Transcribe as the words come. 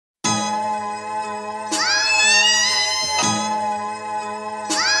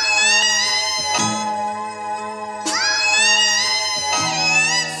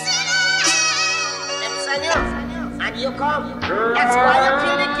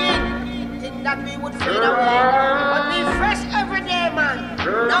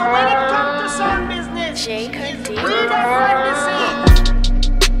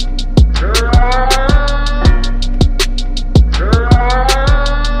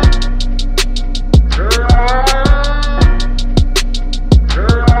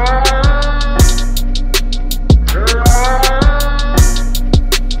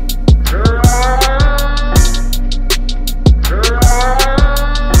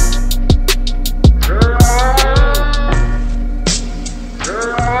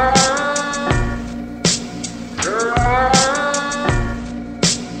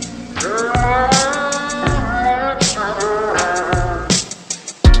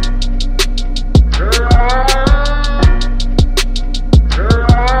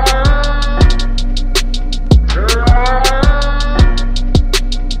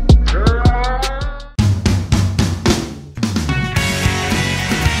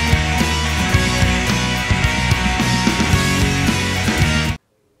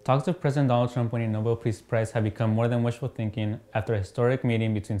Talks of President Donald Trump winning Nobel Peace Prize have become more than wishful thinking after a historic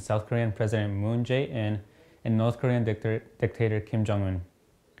meeting between South Korean President Moon Jae-in and North Korean dictator Kim Jong-un.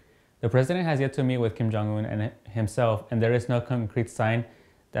 The president has yet to meet with Kim Jong-un and himself, and there is no concrete sign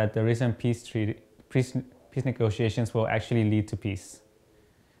that the recent peace negotiations will actually lead to peace.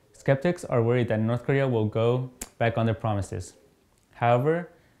 Skeptics are worried that North Korea will go back on their promises.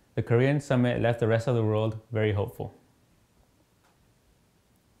 However, the Korean summit left the rest of the world very hopeful.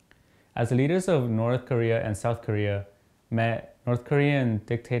 As the leaders of North Korea and South Korea met, North Korean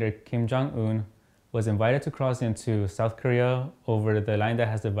dictator Kim Jong-un was invited to cross into South Korea over the line that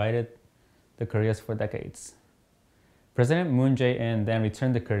has divided the Koreas for decades. President Moon Jae-in then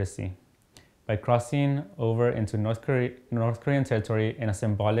returned the courtesy by crossing over into North Korean territory in a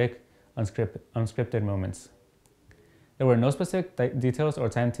symbolic, unscripted moments. There were no specific details or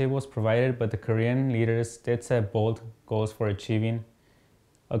timetables provided, but the Korean leaders did set bold goals for achieving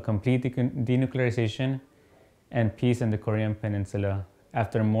a complete denuclearization and peace in the Korean Peninsula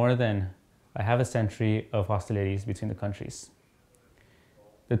after more than a half a century of hostilities between the countries.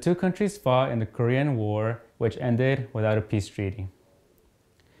 The two countries fought in the Korean War, which ended without a peace treaty.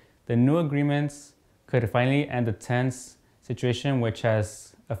 The new agreements could finally end the tense situation which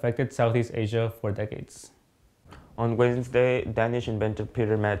has affected Southeast Asia for decades. On Wednesday, Danish inventor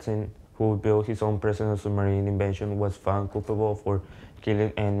Peter Madsen, who built his own personal submarine invention, was found culpable for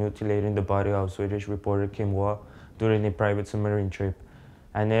killing and mutilating the body of Swedish reporter Kim Wall during a private submarine trip.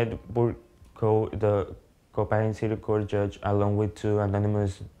 Annette Burko, the Copenhagen City Court judge, along with two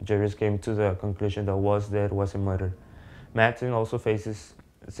anonymous jurors, came to the conclusion that Wall's death was a murder. Madsen also faces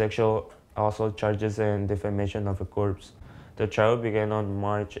sexual assault charges and defamation of a corpse. The trial began on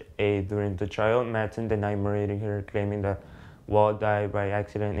March 8. During the trial, Madsen denied murdering her, claiming that Wall died by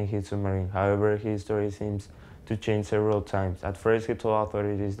accident in his submarine. However, his story seems to change several times. At first, he told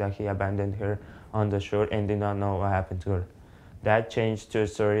authorities that he abandoned her on the shore and did not know what happened to her. That changed to a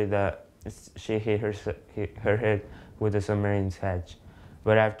story that she hit her head with the submarine's hatch.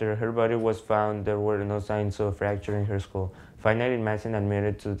 But after her body was found, there were no signs of fracturing her skull. Finally, Madsen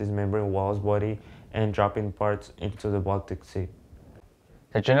admitted to dismembering Wall's body and dropping parts into the Baltic Sea.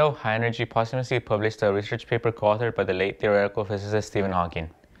 The Journal of High Energy posthumously published a research paper co-authored by the late theoretical physicist Stephen Hawking.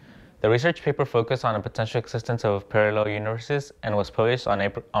 The research paper focused on the potential existence of parallel universes and was published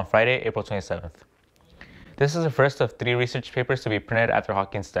on Friday, April 27th. This is the first of 3 research papers to be printed after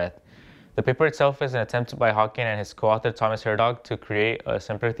Hawking's death. The paper itself is an attempt by Hawking and his co-author Thomas Herdog to create a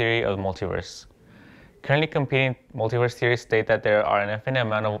simpler theory of the multiverse. Currently competing multiverse theories state that there are an infinite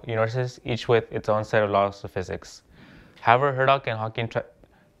amount of universes, each with its own set of laws of physics. However, Herdog and Hawking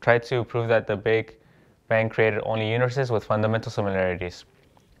tried to prove that the Big Bang created only universes with fundamental similarities.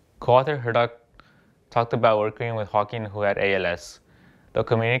 Co-author Herdog talked about working with Hawking, who had ALS. Though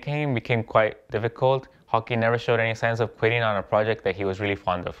communicating became quite difficult, Hawking never showed any signs of quitting on a project that he was really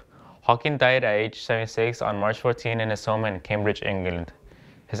fond of. Hawking died at age 76 on March 14 in his home in Cambridge, England.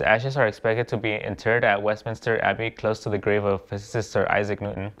 His ashes are expected to be interred at Westminster Abbey, close to the grave of physicist Sir Isaac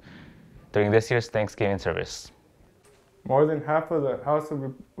Newton, during this year's Thanksgiving service. More than half of the House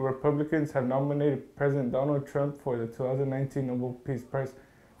of Republicans have nominated President Donald Trump for the 2019 Nobel Peace Prize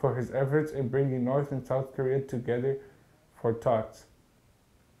for his efforts in bringing North and South Korea together for talks.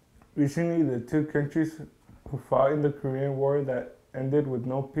 Recently, the two countries who fought in the Korean War that ended with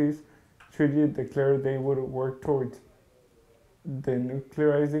no peace treaty declared they would work towards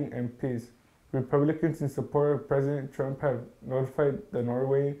denuclearizing and peace. Republicans in support of President Trump have notified the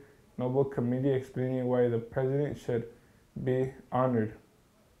Norway Nobel Committee explaining why the president should be honored.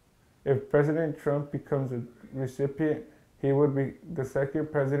 If President Trump becomes a recipient, he would be the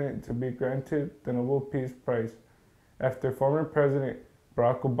second president to be granted the Nobel Peace Prize, after former President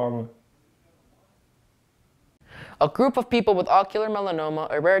Barack Obama. A group of people with ocular melanoma,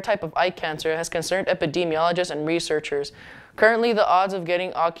 a rare type of eye cancer, has concerned epidemiologists and researchers. Currently, the odds of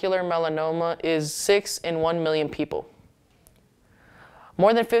getting ocular melanoma is 6 in 1 million people.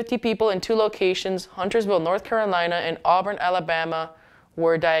 More than 50 people in 2 locations, Huntersville, North Carolina, and Auburn, Alabama,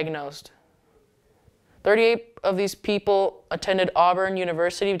 were diagnosed. 38 of these people attended Auburn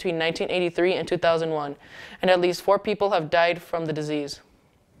University between 1983 and 2001, and at least 4 people have died from the disease.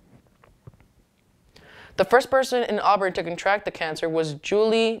 The first person in Auburn to contract the cancer was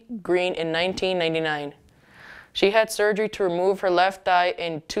Julie Green in 1999. She had surgery to remove her left eye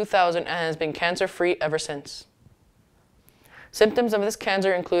in 2000 and has been cancer-free ever since. Symptoms of this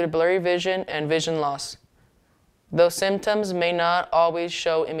cancer included blurry vision and vision loss. Those symptoms may not always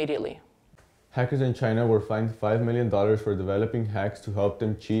show immediately. Hackers in China were fined $5 million for developing hacks to help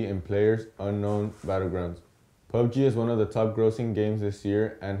them cheat in players' unknown battlegrounds. PUBG is one of the top grossing games this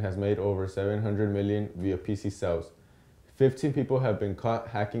year and has made over 700 million via PC sales. 15 people have been caught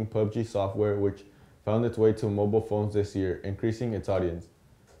hacking PUBG software, which found its way to mobile phones this year, increasing its audience.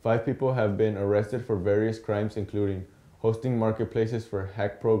 5 people have been arrested for various crimes, including hosting marketplaces for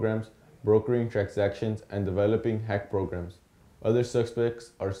hack programs, brokering transactions, and developing hack programs. Other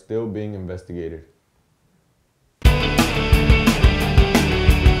suspects are still being investigated.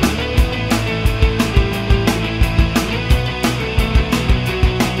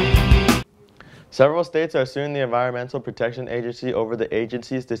 Several states are suing the Environmental Protection Agency over the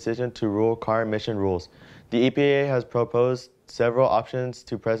agency's decision to rule car emission rules. The EPA has proposed several options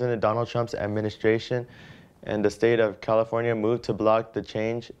to President Donald Trump's administration, and the state of California moved to block the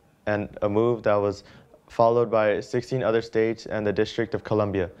change, and a move that was followed by 16 other states and the District of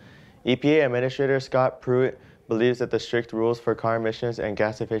Columbia. EPA Administrator Scott Pruitt believes that the strict rules for car emissions and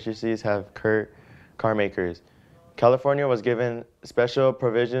gas efficiencies have hurt car makers. California was given special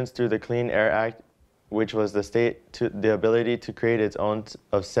provisions through the Clean Air Act, which was the state the ability to create its own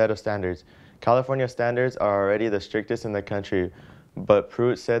set of standards. California standards are already the strictest in the country, but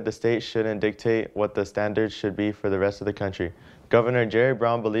Pruitt said the state shouldn't dictate what the standards should be for the rest of the country. Governor Jerry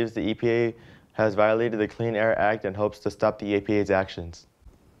Brown believes the EPA has violated the Clean Air Act and hopes to stop the EPA's actions.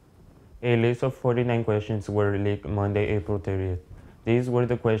 A list of 49 questions were leaked Monday, April 30th. These were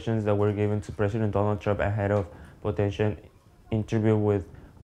the questions that were given to President Donald Trump ahead of potential interview with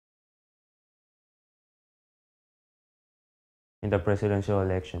in the presidential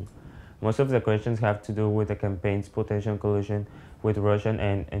election. Most of the questions have to do with the campaign's potential collusion with Russia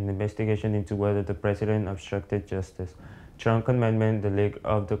and an investigation into whether the president obstructed justice. Trump amended the leak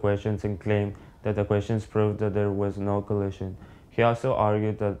of the questions and claimed that the questions proved that there was no collusion. He also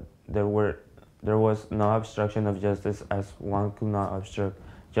argued that there was no obstruction of justice, as one could not obstruct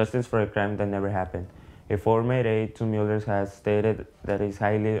justice for a crime that never happened. A former aide to Mueller has stated that it is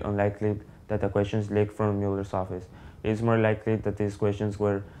highly unlikely that the questions leaked from Mueller's office. It is more likely that these questions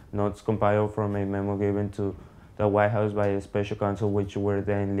were notes compiled from a memo given to the White House by a special counsel, which were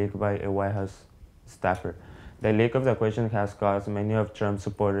then leaked by a White House staffer. The leak of the questions has caused many of Trump's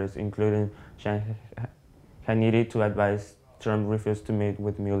supporters, including Sean Hannity, to advise Trump refused to meet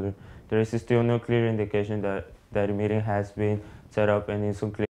with Mueller. There is still no clear indication that a meeting has been set up, and it's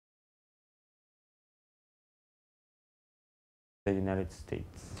unclear the United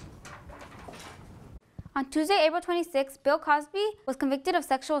States. On Tuesday, April 26, Bill Cosby was convicted of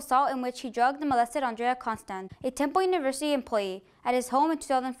sexual assault in which he drugged and molested Andrea Constand, a Temple University employee, at his home in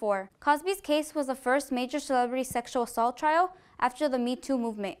 2004. Cosby's case was the first major celebrity sexual assault trial after the Me Too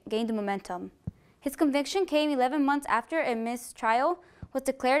movement gained momentum. His conviction came 11 months after a mistrial was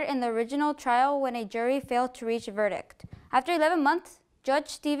declared in the original trial when a jury failed to reach a verdict. After 11 months, Judge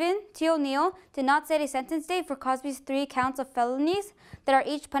Stephen T. O'Neill did not set a sentence date for Cosby's 3 counts of felonies that are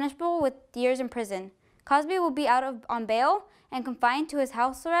each punishable with years in prison. Cosby will be out on bail and confined to his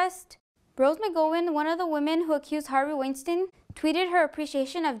house arrest. Rose McGowan, one of the women who accused Harvey Weinstein, tweeted her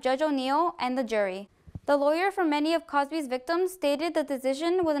appreciation of Judge O'Neill and the jury. The lawyer for many of Cosby's victims stated the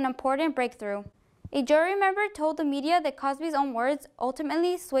decision was an important breakthrough. A jury member told the media that Cosby's own words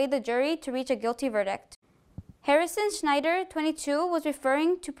ultimately swayed the jury to reach a guilty verdict. Harrison Schneider, 22, was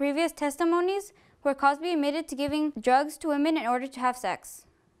referring to previous testimonies where Cosby admitted to giving drugs to women in order to have sex.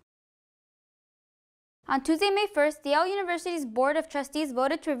 On Tuesday, May 1st, Yale University's Board of Trustees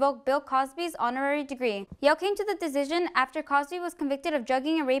voted to revoke Bill Cosby's honorary degree. Yale came to the decision after Cosby was convicted of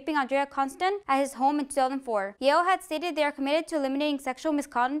drugging and raping Andrea Constand at his home in 2004. Yale had stated they are committed to eliminating sexual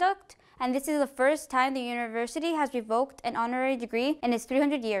misconduct, and this is the first time the university has revoked an honorary degree in its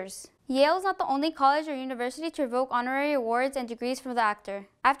 300 years. Yale is not the only college or university to revoke honorary awards and degrees from the actor.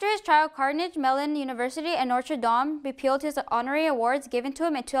 After his trial, Carnegie Mellon University and Notre Dame repealed his honorary awards given to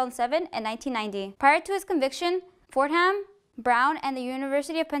him in 2007 and 1990. Prior to his conviction, Fordham, Brown, and the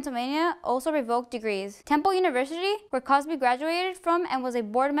University of Pennsylvania also revoked degrees. Temple University, where Cosby graduated from and was a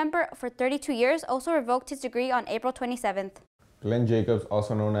board member for 32 years, also revoked his degree on April 27th. Glenn Jacobs,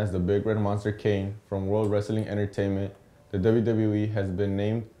 also known as the Big Red Monster Kane from World Wrestling Entertainment, the WWE, has been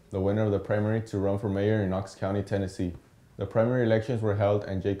named the winner of the primary to run for mayor in Knox County, Tennessee. The primary elections were held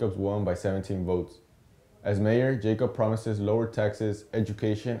and Jacobs won by 17 votes. As mayor, Jacobs promises lower taxes,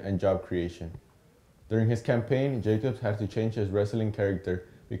 education, and job creation. During his campaign, Jacobs had to change his wrestling character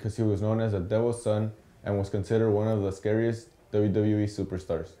because he was known as the Devil's Son and was considered one of the scariest WWE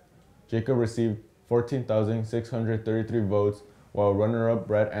superstars. Jacobs received 14,633 votes, while runner-up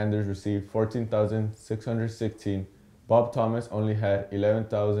Brad Anders received 14,616. Bob Thomas only had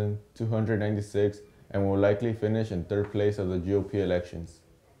 11,296 and will likely finish in third place of the GOP elections.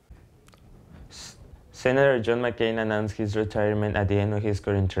 Senator John McCain announced his retirement at the end of his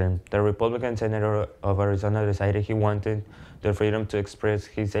current term. The Republican senator of Arizona decided he wanted the freedom to express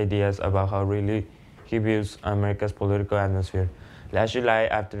his ideas about how really he views America's political atmosphere. Last July,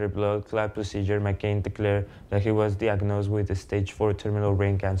 after a blood clot procedure, McCain declared that he was diagnosed with stage 4 terminal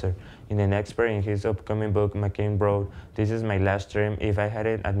brain cancer. In an expert in his upcoming book, McCain wrote, "This is my last term. If I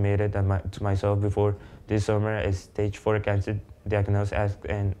hadn't admitted to myself before this summer a stage 4 cancer diagnosis as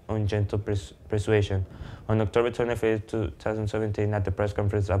an ungentle persuasion." On October 25, 2017, at the press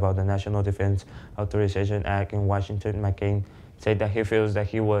conference about the National Defense Authorization Act in Washington, McCain said that he feels that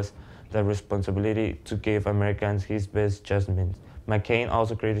he was the responsibility to give Americans his best judgment. McCain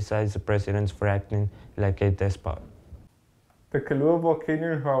also criticized the president for acting like a despot. The Kailua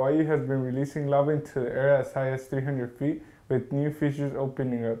volcano in Hawaii has been releasing lava into the air as high as 300 feet, with new fissures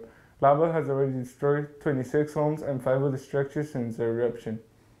opening up. Lava has already destroyed 26 homes and 5 of the structures since the eruption.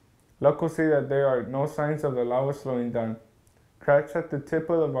 Locals say that there are no signs of the lava slowing down. Cracks at the tip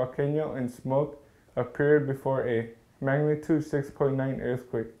of the volcano and smoke appeared before a magnitude 6.9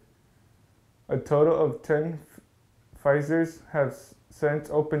 earthquake. A total of 10 fissures have since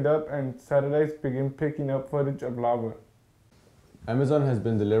opened up and satellites begin picking up footage of lava. Amazon has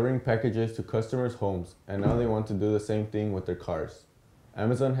been delivering packages to customers' homes, and now they want to do the same thing with their cars.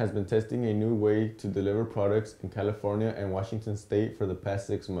 Amazon has been testing a new way to deliver products in California and Washington State for the past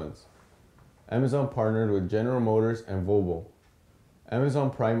 6 months. Amazon partnered with General Motors and Volvo. Amazon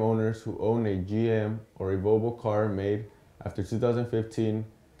Prime owners who own a GM or a Volvo car made after 2015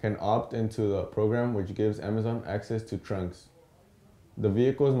 can opt into the program, which gives Amazon access to trunks. The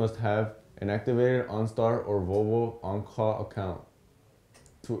vehicles must have an activated OnStar or Volvo On-Call account.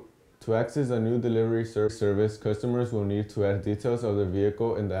 To access a new delivery service, customers will need to add details of their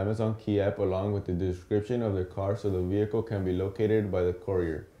vehicle in the Amazon Key app along with the description of their car so the vehicle can be located by the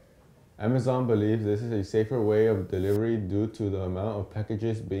courier. Amazon believes this is a safer way of delivery due to the amount of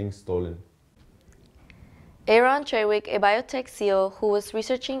packages being stolen. Aaron Trewick, a biotech CEO who was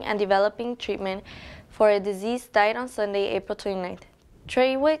researching and developing treatment for a disease, died on Sunday, April 29th.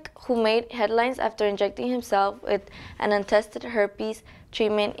 Trewick, who made headlines after injecting himself with an untested herpes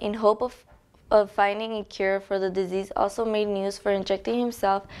treatment in hope of finding a cure for the disease, also made news for injecting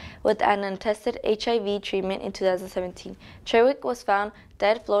himself with an untested HIV treatment in 2017. Trewick was found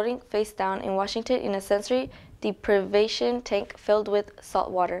dead floating face down in Washington in a sensory deprivation tank filled with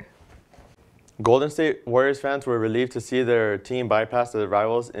salt water. Golden State Warriors fans were relieved to see their team bypass the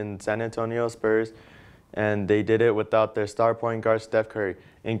rivals in San Antonio Spurs, and they did it without their star point guard Steph Curry.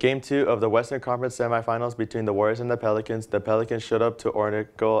 In Game 2 of the Western Conference semifinals between the Warriors and the Pelicans showed up to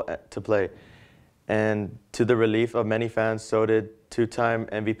Oracle to play. And to the relief of many fans, so did two-time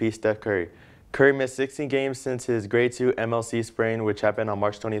MVP Steph Curry. Curry missed 16 games since his grade 2 MLC sprain, which happened on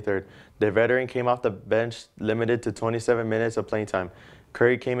March 23rd. The veteran came off the bench limited to 27 minutes of playing time.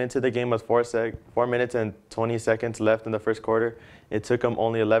 Curry came into the game with 4 minutes and 20 seconds left in the first quarter. It took him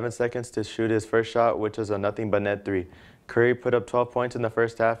only 11 seconds to shoot his first shot, which was a nothing but net 3. Curry put up 12 points in the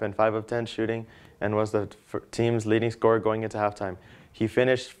first half and 5 of 10 shooting and was the team's leading scorer going into halftime. He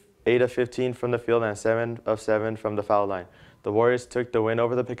finished 8 of 15 from the field and 7 of 7 from the foul line. The Warriors took the win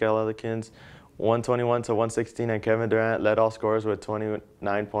over the Pelicans 121-116, and Kevin Durant led all scorers with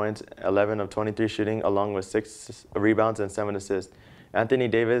 29 points, 11 of 23 shooting, along with 6 rebounds and 7 assists. Anthony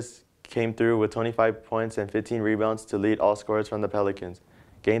Davis came through with 25 points and 15 rebounds to lead all scorers from the Pelicans.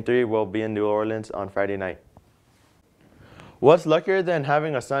 Game 3 will be in New Orleans on Friday night. What's luckier than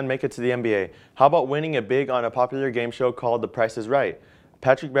having a son make it to the NBA? How about winning it big on a popular game show called The Price is Right?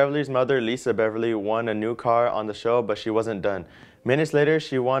 Patrick Beverley's mother, Lisa Beverley, won a new car on the show, but she wasn't done. Minutes later,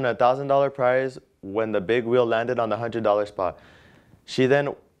 she won a $1,000 prize when the big wheel landed on the $100 spot. She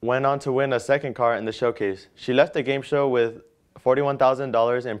then went on to win a second car in the showcase. She left the game show with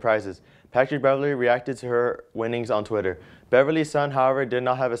 $41,000 in prizes. Patrick Beverley reacted to her winnings on Twitter. Beverley's son, however, did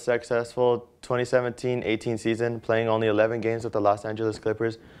not have a successful 2017-18 season, playing only 11 games with the Los Angeles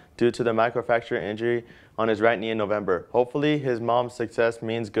Clippers due to the microfracture injury on his right knee in November. Hopefully, his mom's success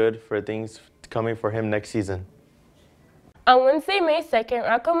means good for things coming for him next season. On Wednesday, May 2nd,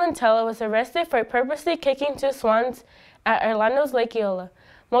 Rocco Montella was arrested for purposely kicking 2 swans at Orlando's Lake Eola.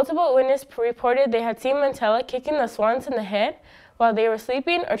 Multiple witnesses reported they had seen Montella kicking the swans in the head while they were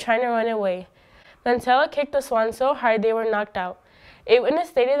sleeping or trying to run away. Montella kicked the swans so hard they were knocked out. A witness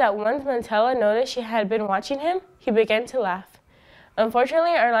stated that once Montella noticed she had been watching him, he began to laugh.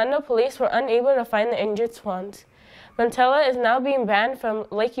 Unfortunately, Orlando police were unable to find the injured swans. Montella is now being banned from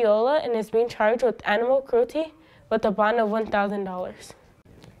Lake Eola and is being charged with animal cruelty with a bond of $1,000.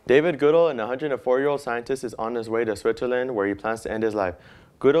 David Goodall, an 104-year-old scientist, is on his way to Switzerland where he plans to end his life.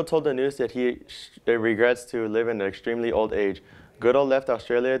 Goodall told the news that he regrets to live in an extremely old age. Goodall left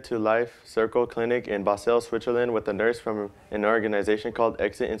Australia to Life Circle Clinic in Basel, Switzerland with a nurse from an organization called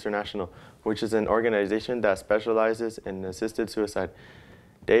Exit International, which is an organization that specializes in assisted suicide.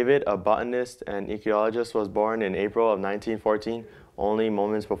 David, a botanist and ecologist, was born in April of 1914, only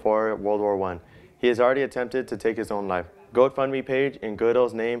moments before World War I. He has already attempted to take his own life. GoFundMe page in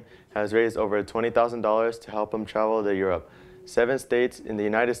Goodall's name has raised over $20,000 to help him travel to Europe. 7 states in the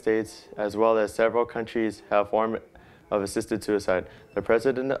United States, as well as several countries, have forms of assisted suicide. The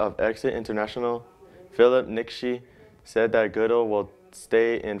president of Exit International, Philip Nikshi, said that Goodall will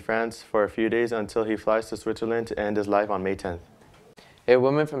stay in France for a few days until he flies to Switzerland to end his life on May 10th. A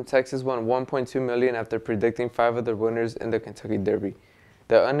woman from Texas won $1.2 million after predicting 5 of the winners in the Kentucky Derby.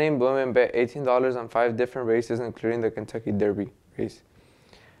 The unnamed woman bet $18 on 5 different races, including the Kentucky Derby race.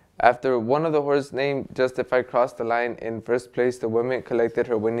 After one of the horses named Justified crossed the line in first place, the woman collected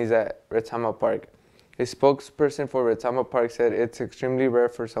her winnings at Retama Park. A spokesperson for Retama Park said it's extremely rare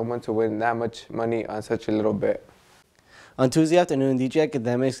for someone to win that much money on such a little bet. On Tuesday afternoon, DJ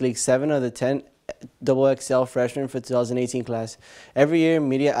Academics leaked 7 of the 10 XXL freshmen for 2018 class. Every year,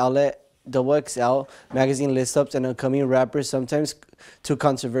 media outlet XXL magazine lists up an upcoming rappers, sometimes to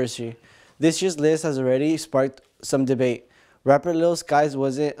controversy. This year's list has already sparked some debate. Rapper Lil Skies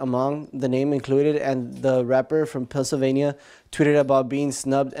wasn't among the name included, and the rapper from Pennsylvania tweeted about being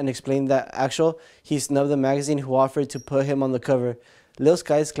snubbed and explained that he snubbed the magazine who offered to put him on the cover. Lil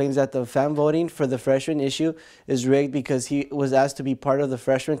Skies claims that the fan voting for the freshman issue is rigged because he was asked to be part of the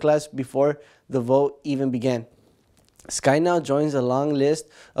freshman class before the vote even began. Sky now joins a long list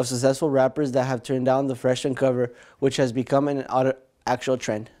of successful rappers that have turned down the freshman cover, which has become an actual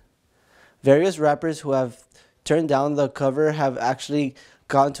trend. Various rappers who have turned down the cover have actually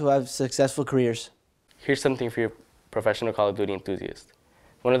gone to have successful careers. Here's something for your professional Call of Duty enthusiast.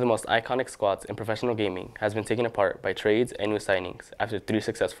 One of the most iconic squads in professional gaming has been taken apart by trades and new signings after 3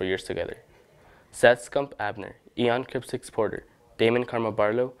 successful years together. Seth Scump Abner, Eon Cryptix Porter, Damon Karma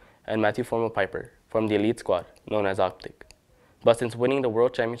Barlow, and Matthew Formal Piper formed the elite squad known as Optic. But since winning the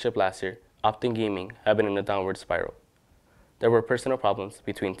World Championship last year, Optic Gaming have been in a downward spiral. There were personal problems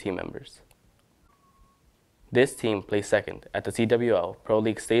between team members. This team placed second at the CWL Pro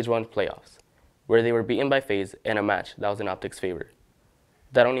League Stage 1 playoffs, where they were beaten by FaZe in a match that was in Optic's favor.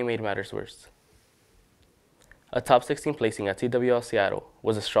 That only made matters worse. A top 16 placing at CWL Seattle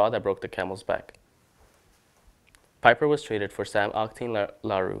was a straw that broke the camel's back. Piper was traded for Sam Octane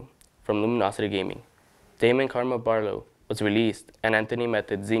LaRue from Luminosity Gaming. Damon Karma Barlow was released, and Anthony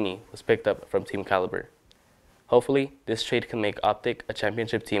Metazzini was picked up from Team Caliber. Hopefully, this trade can make Optic a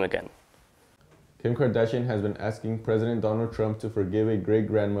championship team again. Kim Kardashian has been asking President Donald Trump to forgive a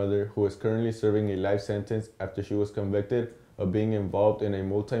great-grandmother who is currently serving a life sentence after she was convicted of being involved in a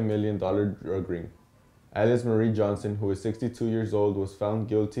multi-million-dollar drug ring. Alice Marie Johnson, who is 62 years old, was found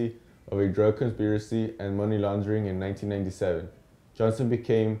guilty of a drug conspiracy and money laundering in 1997. Johnson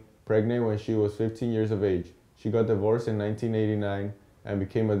became pregnant when she was 15 years of age. She got divorced in 1989 and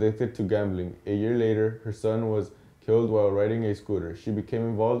became addicted to gambling. A year later, her son was killed while riding a scooter. She became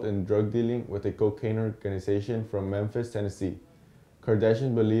involved in drug dealing with a cocaine organization from Memphis, Tennessee.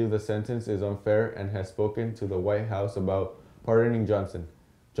 Kardashian believes the sentence is unfair and has spoken to the White House about pardoning Johnson.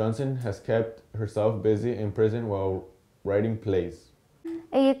 Johnson has kept herself busy in prison while writing plays.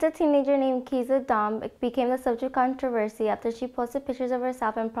 A Utah teenager named Kiza Dom became the subject of controversy after she posted pictures of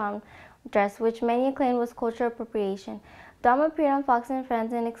herself in prom dress, which many claimed was cultural appropriation. Dom appeared on Fox and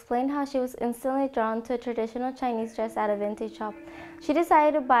Friends and explained how she was instantly drawn to a traditional Chinese dress at a vintage shop. She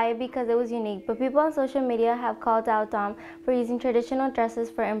decided to buy it because it was unique, but people on social media have called out Dom for using traditional dresses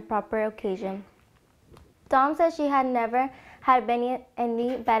for improper occasion. Dom said she had never had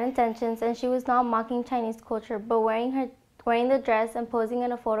any bad intentions and she was not mocking Chinese culture, but wearing the dress and posing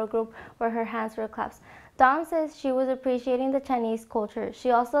in a photo group where her hands were clasped. Dawn says she was appreciating the Chinese culture.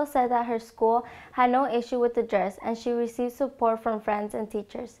 She also said that her school had no issue with the dress and she received support from friends and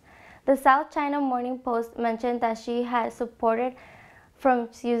teachers. The South China Morning Post mentioned that she had support from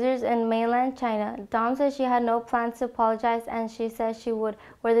users in mainland China. Dawn says she had no plans to apologize and she says she would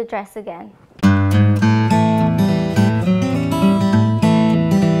wear the dress again.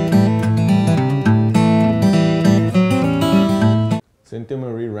 Cynthia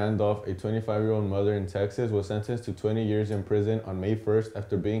Marie Randolph, a 25-year-old mother in Texas, was sentenced to 20 years in prison on May 1st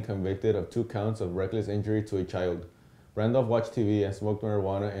after being convicted of 2 counts of reckless injury to a child. Randolph watched TV and smoked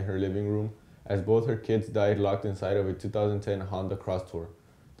marijuana in her living room as both her kids died locked inside of a 2010 Honda Crosstour.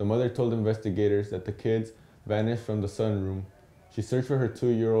 The mother told investigators that the kids vanished from the sunroom. She searched for her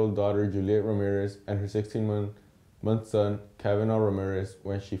 2-year-old daughter, Juliet Ramirez, and her 16-month month son, Kavanaugh Ramirez,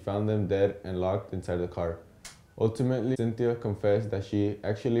 when she found them dead and locked inside the car. Ultimately, Cynthia confessed that she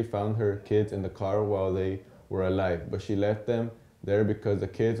actually found her kids in the car while they were alive, but she left them there because the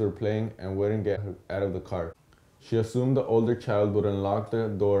kids were playing and wouldn't get out of the car. She assumed the older child would unlock the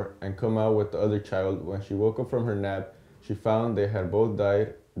door and come out with the other child. When she woke up from her nap, she found they had both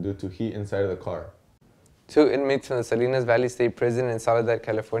died due to heat inside of the car. 2 inmates from the Salinas Valley State Prison in Soledad,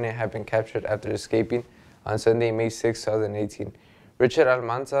 California have been captured after escaping on Sunday, May 6, 2018. Richard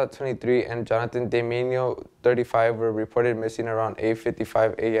Almanza, 23, and Jonathan Demenio, 35, were reported missing around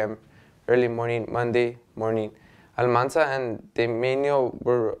 8:55 a.m. early morning, Monday morning. Almanza and Demenio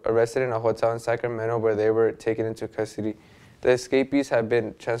were arrested in a hotel in Sacramento where they were taken into custody. The escapees have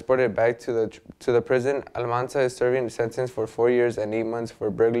been transported back to the prison. Almanza is serving a sentence for 4 years and 8 months for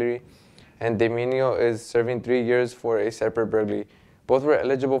burglary, and Demenio is serving 3 years for a separate burglary. Both were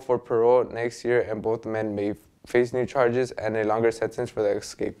eligible for parole next year, and both men may face new charges and a longer sentence for the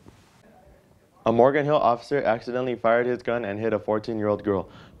escape. A Morgan Hill officer accidentally fired his gun and hit a 14-year-old girl.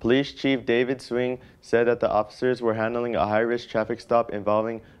 Police Chief David Swing said that the officers were handling a high-risk traffic stop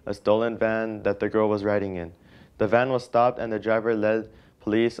involving a stolen van that the girl was riding in. The van was stopped and the driver led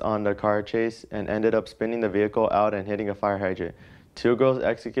police on the car chase and ended up spinning the vehicle out and hitting a fire hydrant. 2 girls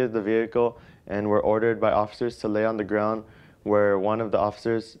exited the vehicle and were ordered by officers to lay on the ground where one of the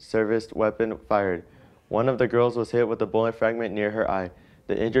officers' serviced weapon fired. One of the girls was hit with a bullet fragment near her eye.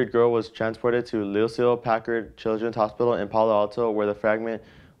 The injured girl was transported to Lucille Packard Children's Hospital in Palo Alto, where the fragment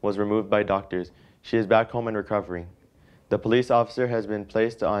was removed by doctors. She is back home and recovering. The police officer has been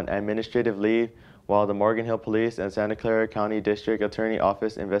placed on administrative leave while the Morgan Hill Police and Santa Clara County District Attorney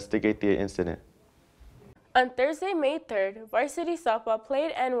Office investigate the incident. On Thursday, May 3rd, varsity softball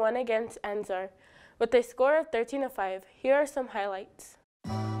played and won against Anzar with a score of 13-5. Here are some highlights.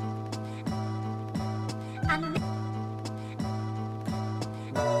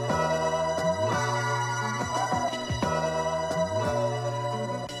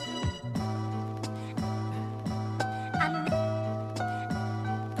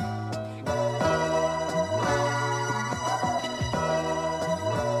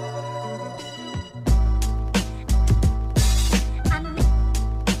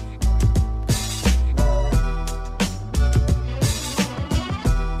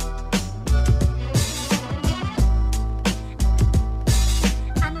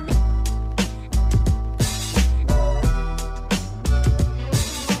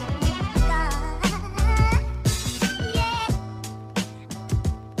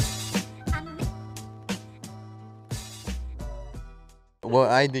 What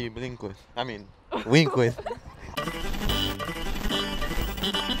eye do you blink with? I mean, wink with.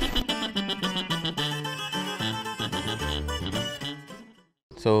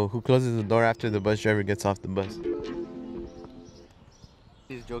 So, who closes the door after the bus driver gets off the bus?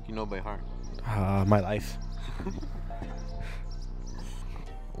 This joke you know by heart. My life.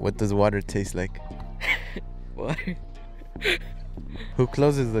 What does water taste like? Water. Who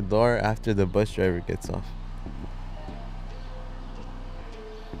closes the door after the bus driver gets off?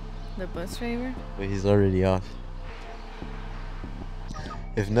 The bus driver? But he's already off.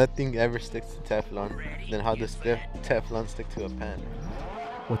 If nothing ever sticks to Teflon, then how does Teflon stick to a pan?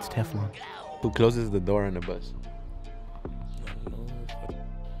 What's Teflon? Who closes the door on the bus?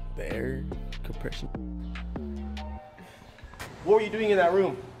 The air compression. What were you doing in that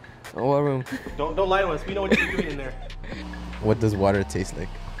room? Oh, what room? Don't lie to us. We know what you're doing in there. What does water taste like?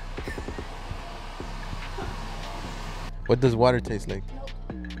 What does water taste like?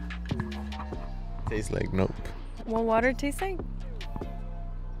 Tastes like nope. What water tastes like?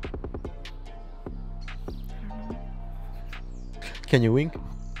 Can you wink?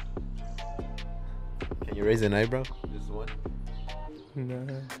 Can you raise an eyebrow? Just one. No.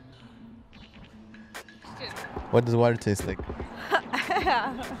 What does water taste like?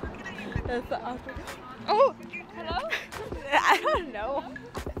 That's the awkward. Oh, hello? I don't know.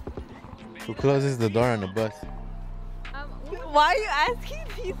 Who closes the door on the bus? Why are you asking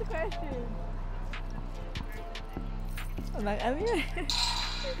these questions? I'm like, I mean,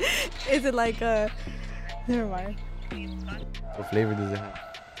 is it like a? Never mind. What flavor does it have?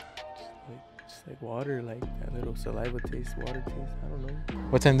 Just like water, like that little saliva taste, water taste. I don't know.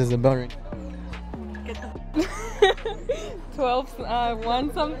 What time does the bell ring? 12,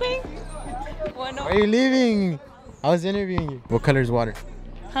 1 something? 1 Why are you leaving? I was interviewing you. What color is water?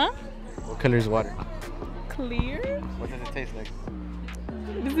 Huh? What color is water? Clear? What does it taste like?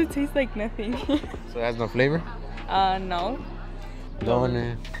 Does it taste like nothing? So it has no flavor? No.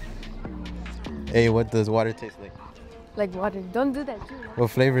 Don't. Hey, what does water taste like? Like water. Don't do that too.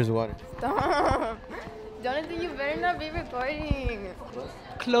 What flavor is water? Stop. Jonathan, you better not be recording.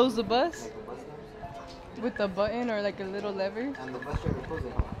 Close the bus? With a button or like a little lever? And the bus driver closes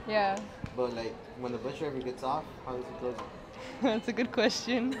it, huh? Yeah. But like, when the bus driver gets off, how does he close it? That's a good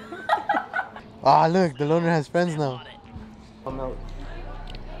question. Ah, look, the loner has friends now. Milk.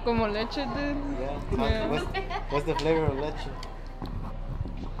 Como leche, dude? Yeah. What's the flavor of leche?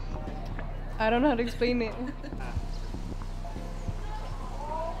 I don't know how to explain it.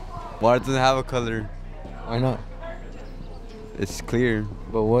 Water doesn't have a color. Why not? It's clear.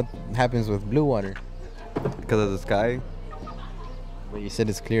 But what happens with blue water? Because of the sky. But you said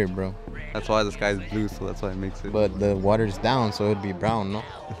it's clear, bro. That's why the sky is blue, so that's why it makes it. But the water's down, so it'd be brown, no?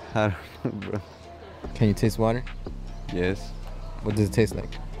 I don't know, bro. Can you taste water? Yes. What does it taste like?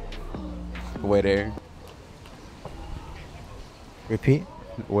 Wet air. Repeat?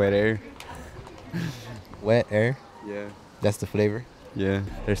 Wet air. Wet air? Yeah. That's the flavor? Yeah.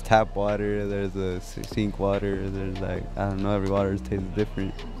 There's tap water, there's a sink water, there's like, I don't know, every water tastes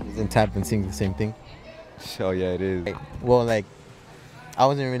different. Isn't tap and sink the same thing? Oh yeah, it is. Well, like, I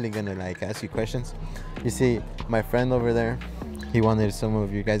wasn't really gonna like ask you questions. You see, my friend over there, he wanted some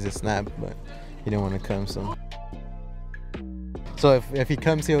of you guys to snap, but he didn't want to come, so. So if he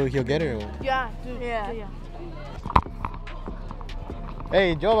comes, he'll get her. Yeah, dude. Yeah.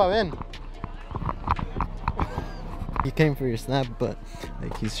 Hey, Jova, ven. He came for your snap, but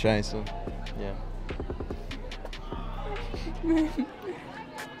like he's shy, so yeah.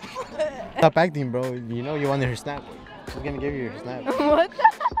 Stop acting, bro. You know you wanted her snap. She's gonna give you her snap. What the?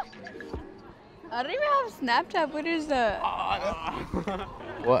 I don't even have Snapchat. What is that?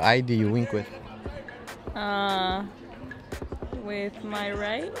 What eye do you wink with? With my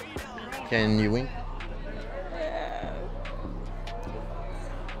right. Can you wink?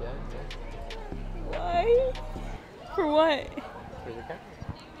 Why? For what?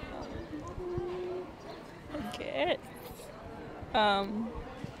 I guess.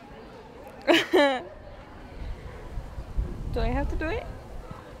 Do I have to do it?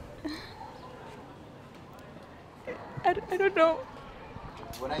 I don't know.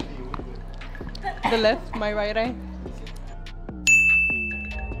 What eye do you wink with? The left, my right eye.